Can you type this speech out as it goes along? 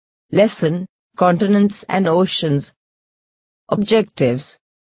Lesson: Continents and Oceans. Objectives.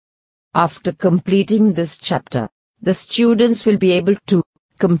 After completing this chapter, the students will be able to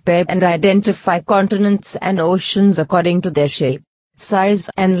compare and identify continents and oceans according to their shape, size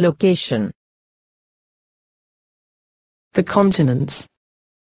and location. The continents.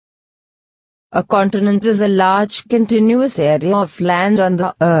 A continent is a large continuous area of land on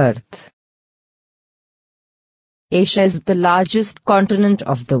the earth. Asia is the largest continent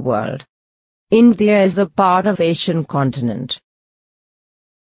of the world. India is a part of Asian continent.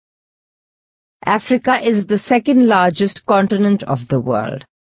 Africa is the second largest continent of the world.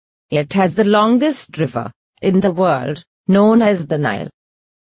 It has the longest river in the world, known as the Nile.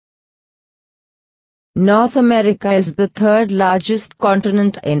 North America is the third largest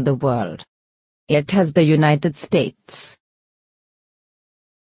continent in the world. It has the United States.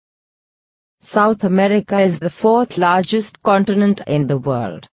 South America is the fourth largest continent in the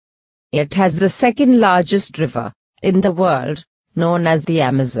world. It has the second largest river in the world, known as the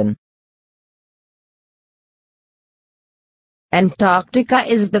Amazon. Antarctica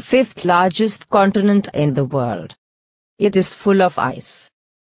is the fifth largest continent in the world. It is full of ice.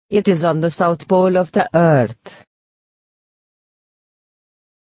 It is on the south pole of the earth.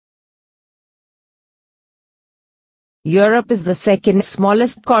 Europe is the second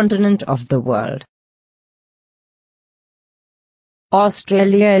smallest continent of the world.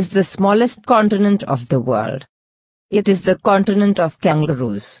 Australia is the smallest continent of the world. It is the continent of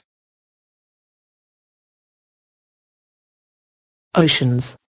kangaroos.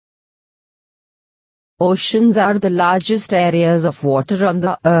 Oceans. Oceans are the largest areas of water on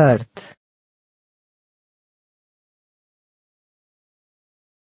the earth.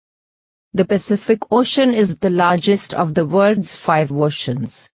 The Pacific Ocean is the largest of the world's 5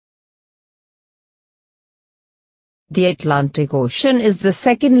 oceans. The Atlantic Ocean is the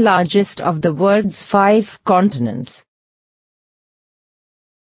second largest of the world's 5 continents.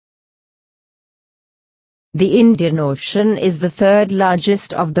 The Indian Ocean is the third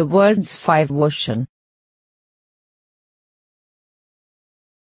largest of the world's 5 oceans.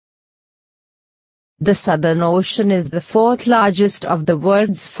 The Southern Ocean is the fourth largest of the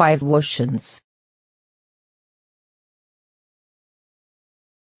world's 5 oceans.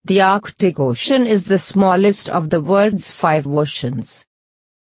 The Arctic Ocean is the smallest of the world's 5 oceans.